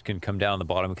 You just can come down the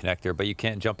bottom connector, but you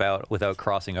can't jump out without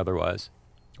crossing otherwise.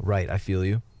 Right, I feel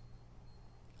you.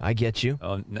 I get you.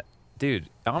 Oh, dude,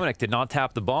 Amanek did not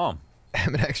tap the bomb.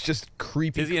 Amanek's just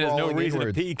creepy. Tizian has no reason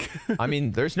to peek. I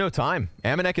mean, there's no time.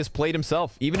 Amanek has played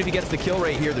himself. Even if he gets the kill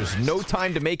right here, there's no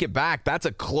time to make it back. That's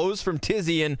a close from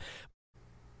Tizian.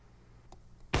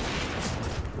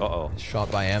 Uh-oh.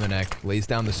 Shot by Amanek. Lays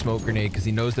down the smoke grenade because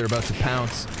he knows they're about to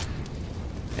pounce.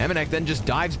 Amanek then just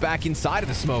dives back inside of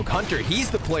the smoke. Hunter, he's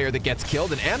the player that gets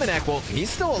killed. And Amanek, well, he's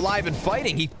still alive and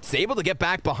fighting. He's able to get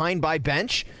back behind by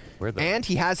bench. And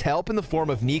he has help in the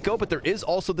form of Nico, but there is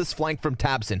also this flank from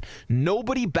Tabson.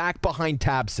 Nobody back behind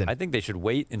Tabson. I think they should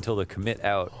wait until the commit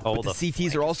out. Oh, but the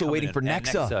CTs are also waiting for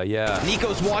Nexa. Yeah.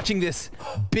 Nico's watching this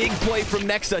big play from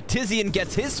Nexa. Tizian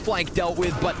gets his flank dealt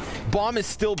with, but bomb is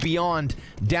still beyond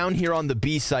down here on the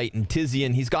B site, and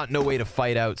Tizian, he's got no way to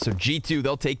fight out. So G2,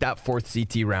 they'll take that 4th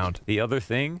CT round. The other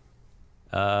thing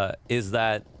is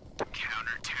that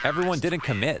everyone didn't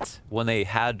commit when they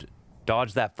had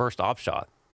dodged that first op shot.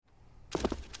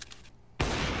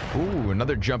 Ooh,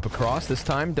 another jump across. This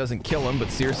time doesn't kill him, but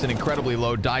Searson incredibly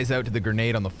low, dies out to the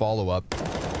grenade on the follow-up.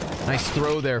 Nice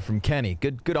throw there from Kenny.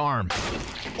 Good arm.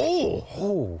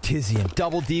 Oh, Tizian,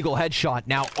 double deagle headshot.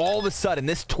 Now, all of a sudden,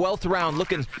 this 12th round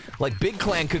looking like Big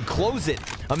Clan could close it.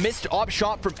 A missed op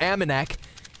shot from Amanek.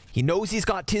 He knows he's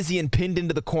got Tizian pinned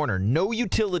into the corner. No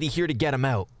utility here to get him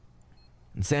out.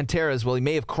 And Santeras, well, he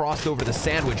may have crossed over the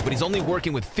sandwich, but he's only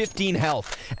working with 15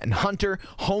 health. And Hunter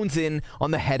hones in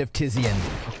on the head of Tizian.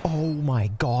 Oh my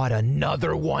god,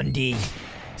 another 1D.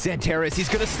 Santeras, he's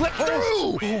gonna slip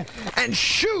through and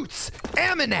shoots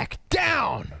Amanek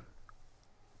down.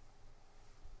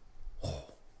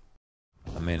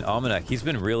 I mean, Amanek, he's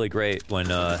been really great when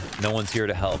no one's here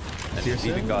to help. And he's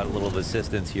even got a little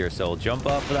assistance here, so he'll jump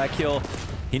up for that kill.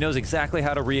 He knows exactly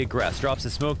how to re-aggress. Drops the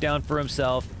smoke down for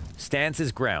himself. Stands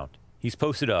his ground. He's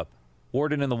posted up.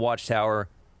 Warden in the watchtower.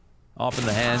 Off in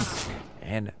the hands.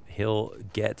 And he'll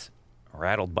get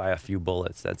rattled by a few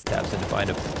bullets. That's taps in to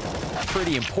find a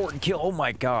pretty important kill. Oh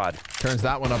my god. Turns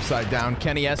that one upside down.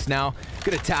 Kenny S now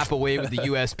gonna tap away with the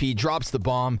USP. Drops the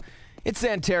bomb. It's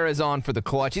Santeras on for the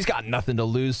clutch. He's got nothing to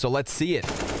lose, so let's see it.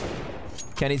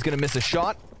 Kenny's gonna miss a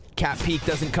shot. Cat peek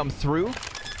doesn't come through.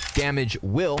 Damage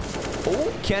will.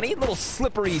 Oh, Kenny, little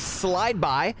slippery slide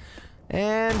by.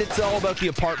 And it's all about the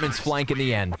apartment's flank in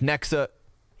the end. Nexa,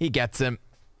 he gets him.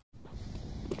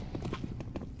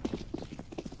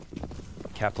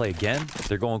 Cat play again.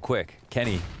 They're going quick.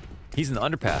 Kenny, he's in the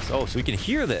underpass. Oh, so we can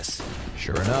hear this.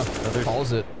 Sure enough,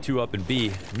 calls it. 2 up and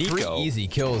B. Nico. 3 easy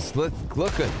kills. Let's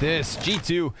look at this.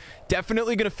 G2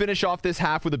 definitely going to finish off this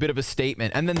half with a bit of a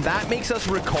statement. And then that makes us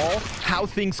recall how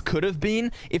things could have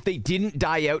been if they didn't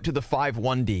die out to the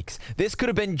 5-1 deeks. This could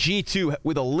have been G2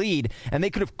 with a lead, and they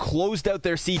could have closed out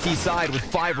their CT side with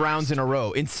 5 rounds in a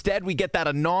row. Instead, we get that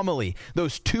anomaly.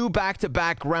 Those 2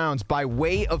 back-to-back rounds by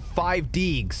way of 5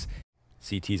 deeks.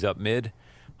 CT's up mid.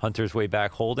 Hunter's way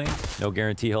back holding. No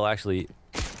guarantee he'll actually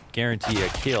guarantee a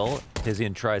kill.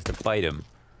 Tizian tries to fight him.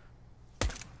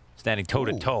 Standing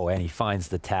toe-to-toe, and he finds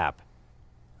the tap.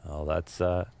 Oh, that's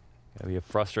gonna be a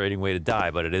frustrating way to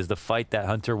die, but it is the fight that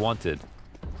Hunter wanted.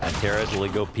 And Santeras, will he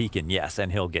go peeking? Yes,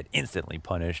 and he'll get instantly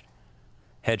punished.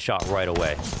 Headshot right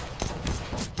away.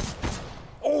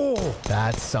 Oh!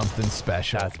 That's something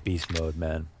special. That's beast mode,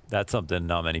 man. That's something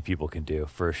not many people can do,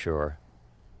 for sure.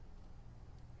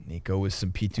 Nico with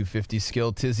some P250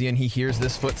 skill. Tizian, he hears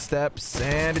this footsteps,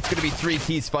 and it's going to be 3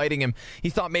 keys fighting him. He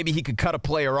thought maybe he could cut a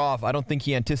player off. I don't think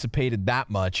he anticipated that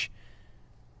much.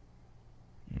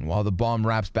 And while the bomb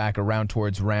wraps back around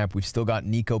towards ramp, we've still got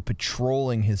Nico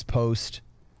patrolling his post.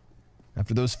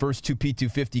 After those first 2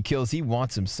 P250 kills, he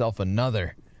wants himself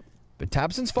another. But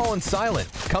Tabson's fallen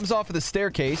silent. Comes off of the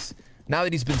staircase. Now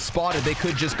that he's been spotted, they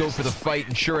could just go for the fight,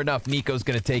 and sure enough, Nico's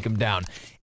going to take him down.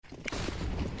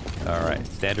 All right,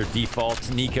 standard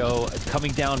default. Nico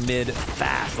coming down mid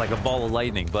fast like a ball of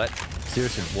lightning, but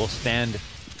Searson will stand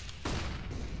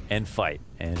and fight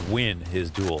and win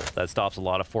his duel. That stops a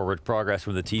lot of forward progress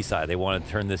from the T side. They want to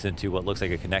turn this into what looks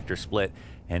like a connector split,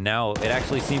 and now it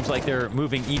actually seems like they're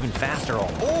moving even faster.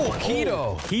 Oh,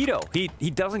 Keto! Keto,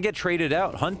 he doesn't get traded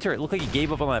out. Hunter, it looked like he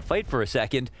gave up on that fight for a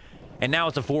second, and now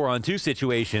it's a 4-on-2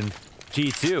 situation.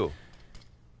 G2.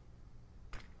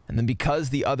 And then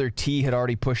because the other T had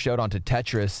already pushed out onto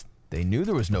Tetris, they knew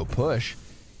there was no push.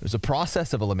 It was a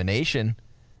process of elimination.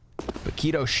 But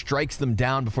Keto strikes them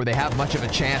down before they have much of a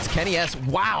chance. Kenny S,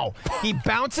 wow! He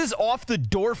bounces off the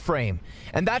door frame,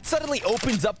 and that suddenly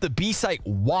opens up the B site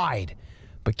wide.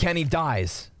 But Kenny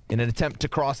dies in an attempt to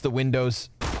cross the windows.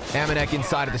 Amanek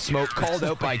inside of the smoke, called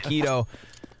out by Keto.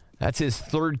 That's his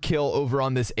 3rd kill over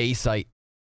on this A site.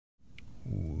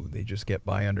 Ooh, they just get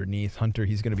by underneath. Hunter,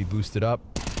 he's going to be boosted up.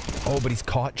 Oh, but he's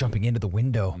caught jumping into the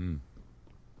window.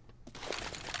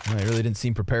 I really didn't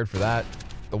seem prepared for that.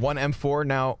 The 1 M4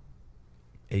 now,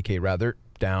 AK rather,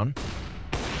 down.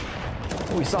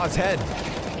 Oh, we saw his head.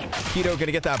 Keto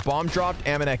gonna get that bomb dropped.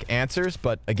 Amanek answers,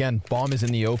 but again, bomb is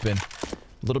in the open.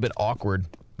 A little bit awkward.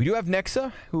 We do have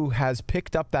Nexa, who has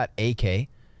picked up that AK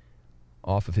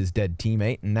off of his dead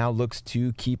teammate and now looks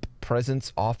to keep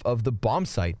presence off of the bomb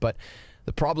site. But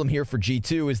the problem here for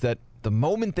G2 is that the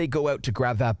moment they go out to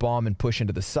grab that bomb and push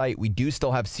into the site, we do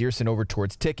still have Searson over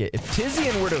towards Ticket. If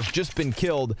Tizian were to have just been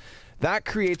killed, that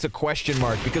creates a question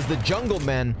mark because the jungle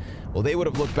men, well, they would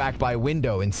have looked back by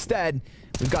window. Instead,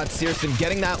 we've got Searson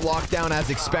getting that lockdown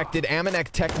as expected. Amanek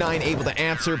Tech9 able to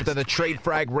answer, but then the trade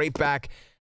frag right back.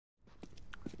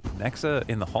 Nexa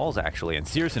in the halls, actually, and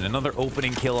Searson, another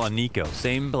opening kill on Nico.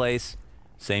 Same place,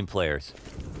 same players.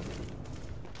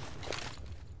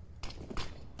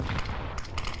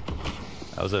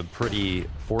 That was a pretty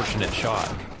fortunate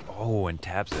shot. Oh, and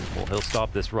Tabson, well, he'll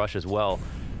stop this rush as well.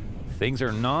 Things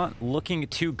are not looking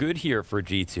too good here for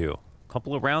G2.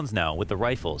 Couple of rounds now with the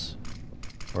rifles,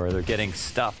 or they're getting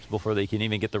stuffed before they can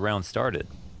even get the round started.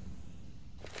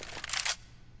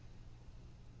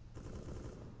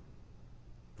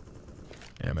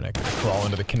 Amanek gonna crawl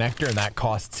fall into the connector, and that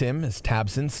costs him as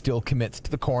Tabson still commits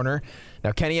to the corner.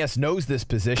 Now, Kenny S knows this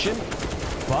position,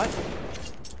 but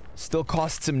still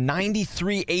costs him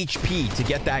 93 HP to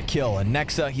get that kill. And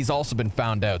Nexa, he's also been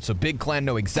found out. So Big Clan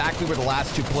know exactly where the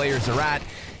last two players are at.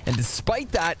 And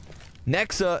despite that,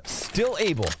 Nexa still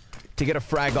able to get a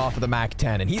frag off of the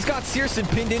MAC-10. And he's got Searson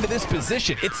pinned into this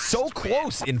position. It's so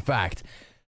close, in fact.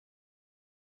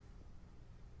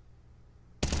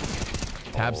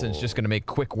 Tabson's just going to make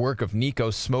quick work of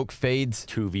Nico. Smoke fades.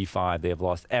 2v5. They have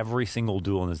lost every single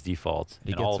duel in his defaults.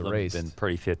 He and gets all of them erased. have been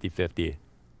pretty 50-50.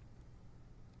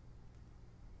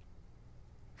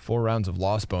 4 rounds of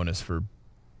loss bonus for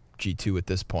G2 at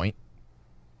this point.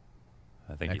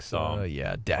 I think he saw him.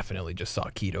 Yeah, definitely just saw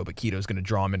Keto, but Keto's going to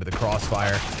draw him into the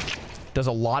crossfire. Does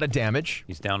a lot of damage.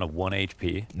 He's down to 1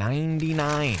 HP.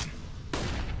 99.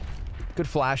 Good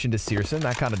flash into Searson.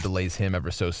 That kind of delays him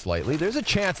ever so slightly. There's a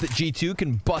chance that G2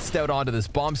 can bust out onto this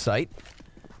bomb site.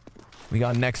 We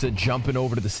got Nexa jumping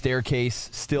over to the staircase.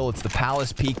 Still, it's the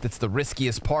Palace Peak that's the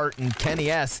riskiest part, and Kenny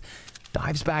S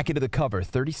dives back into the cover.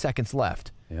 30 seconds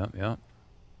left. Yep.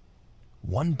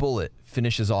 One bullet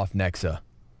finishes off Nexa.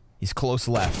 He's close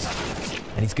left,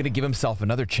 and he's going to give himself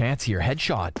another chance here.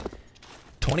 Headshot.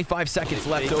 25 seconds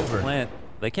left over. Plant.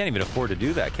 They can't even afford to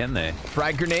do that, can they?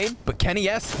 Frag grenade, but Kenny,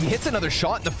 yes, he hits another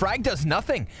shot, and the frag does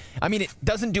nothing. I mean, it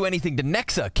doesn't do anything to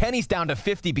Nexa. Kenny's down to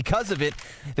 50 because of it.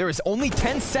 There is only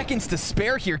 10 seconds to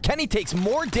spare here. Kenny takes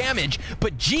more damage,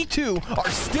 but G2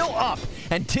 are still up,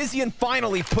 and Tizian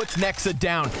finally puts Nexa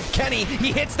down. Kenny,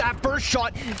 he hits that first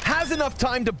shot, has enough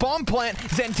time to bomb plant.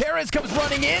 Xantares comes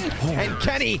running in, and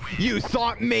Kenny, you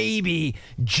thought maybe,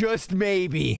 just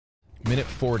maybe. Minute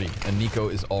 40, and Nico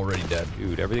is already dead.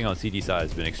 Dude, everything on CD side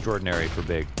has been extraordinary for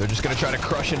Big. They're just going to try to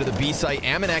crush into the B site.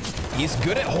 Amanek, he's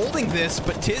good at holding this,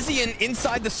 but Tizian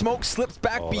inside the smoke slips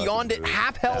back beyond it.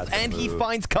 Half health, and he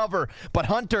finds cover. But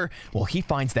Hunter, well, he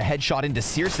finds the headshot into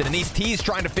Searson, and these T's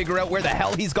trying to figure out where the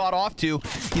hell he's got off to.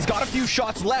 He's got a few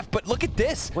shots left, but look at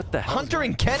this. What the hell? Hunter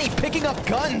and Kenny picking up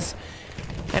guns.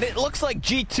 And it looks like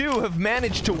G2 have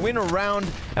managed to win a round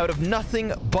out of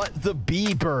nothing but the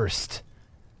B burst.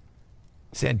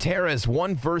 Xantares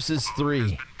 1 versus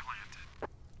 3.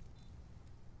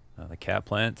 The cat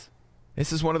plants.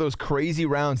 This is one of those crazy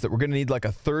rounds that we're going to need like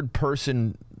a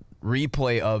third-person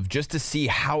replay of just to see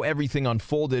how everything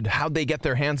unfolded, how they get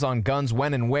their hands on guns,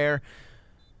 when and where.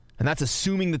 And that's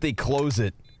assuming that they close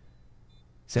it.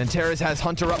 Xantares has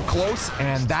Hunter up close,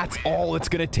 and that's all it's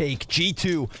going to take.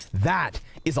 G2, that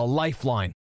is a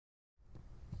lifeline.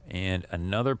 And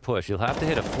another push. He'll have to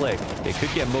hit a flick. They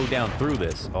could get mowed down through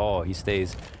this. Oh, he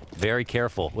stays very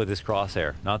careful with his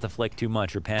crosshair. Not to flick too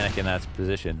much or panic in that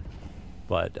position.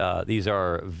 But these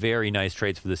are very nice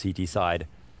traits for the CT side.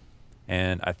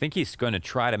 And I think he's going to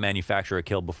try to manufacture a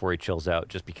kill before he chills out,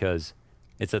 just because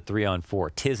it's a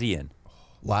 3-on-4. Tizian.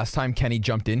 Last time Kenny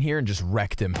jumped in here and just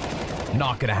wrecked him.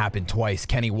 Not gonna happen twice.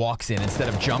 Kenny walks in instead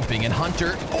of jumping, and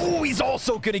Hunter, oh, he's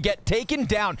also gonna get taken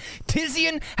down.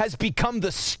 Tizian has become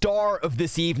the star of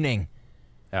this evening.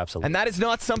 Absolutely. And that is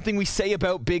not something we say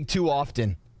about Big too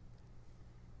often.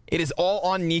 It is all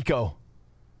on Nico.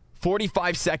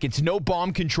 45 seconds, no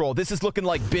bomb control. This is looking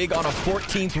like Big on a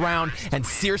 14th round, and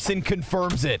Searson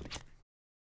confirms it.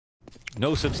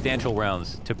 No substantial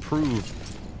rounds to prove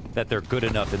that they're good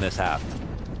enough in this half.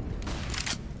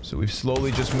 So we've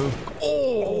slowly just moved.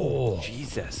 Oh!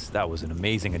 Jesus, that was an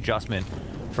amazing adjustment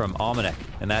from Amanek,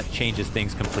 and that changes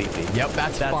things completely. Yep,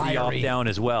 that's fiery. The off down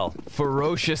as well.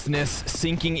 Ferociousness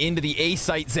sinking into the A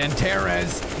site.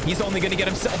 Xantares, he's only going to get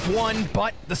himself one,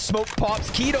 but the smoke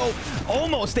pops. Keto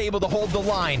almost able to hold the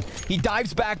line. He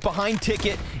dives back behind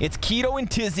Ticket. It's Keto and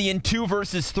Tizian 2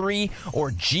 versus 3,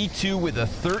 or G2 with a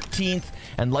 13th.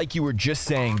 And like you were just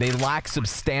saying, they lack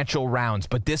substantial rounds,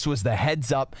 but this was the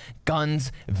heads up,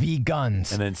 guns v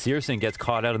guns. And then Searson gets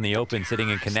caught out in the open sitting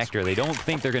in connector. They don't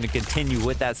think they're going to continue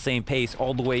with that same pace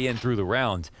all the way in through the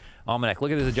round. Amanek,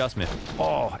 look at this adjustment.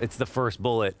 Oh, it's the first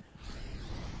bullet.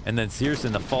 And then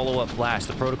Searson, the follow-up flash.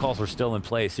 The protocols were still in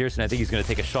place. Searson, I think he's going to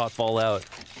take a shot, fall out.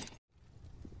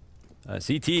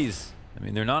 CTs, I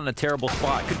mean, they're not in a terrible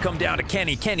spot. Could come down to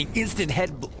Kenny. Kenny, instant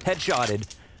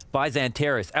headshotted by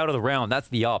Xantares out of the round. That's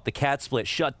the op. The cat split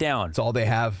shut down. That's all they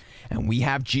have. And we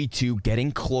have G2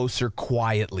 getting closer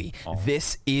quietly.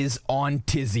 This is on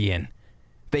Tizian.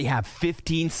 They have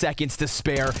 15 seconds to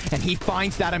spare, and he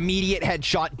finds that immediate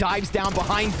headshot, dives down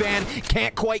behind Van,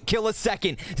 can't quite kill a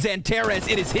second. Zantares,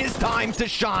 it is his time to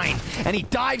shine, and he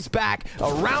dives back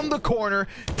around the corner.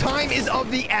 Time is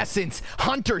of the essence.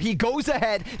 Hunter, he goes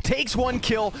ahead, takes one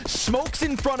kill, smokes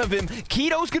in front of him.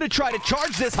 Keto's gonna try to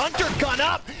charge this. Hunter gun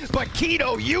up, but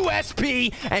Keto,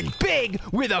 USP, and Big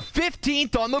with a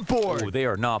 15th on the board. Ooh, they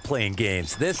are not playing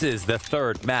games. This is the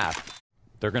third map.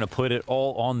 They're going to put it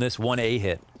all on this 1A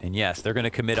hit. And yes, they're going to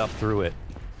commit up through it.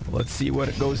 Let's see what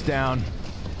it goes down.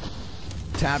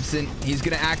 Tabson, he's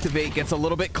going to activate, gets a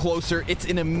little bit closer. It's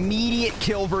an immediate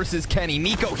kill versus Kenny.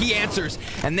 Nico, he answers,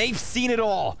 and they've seen it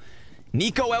all.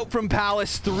 Nico out from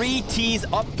Palace, 3 Ts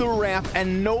up the ramp,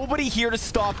 and nobody here to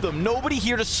stop them. Nobody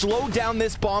here to slow down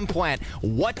this bomb plant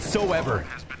whatsoever.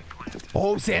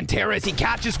 Oh, Zantares, he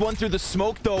catches one through the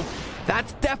smoke, though.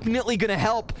 That's definitely going to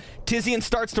help. Tizian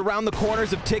starts to round the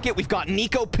corners of Ticket. We've got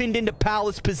Nico pinned into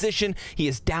Palace position. He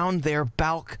is down there.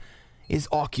 Balk is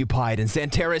occupied, and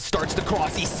Zantares starts to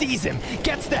cross. He sees him,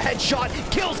 gets the headshot,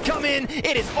 kills come in.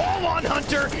 It is all on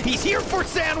Hunter. He's here for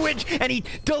Sandwich, and he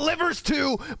delivers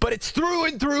 2, but it's through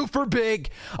and through for Big.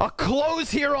 A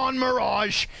close here on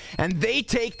Mirage, and they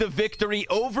take the victory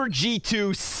over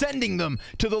G2, sending them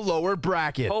to the lower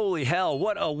bracket. Holy hell,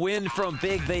 what a win from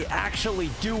Big. They actually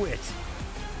do it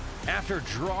after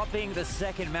dropping the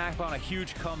second map on a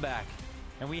huge comeback.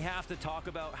 And we have to talk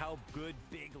about how good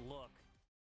Big looked.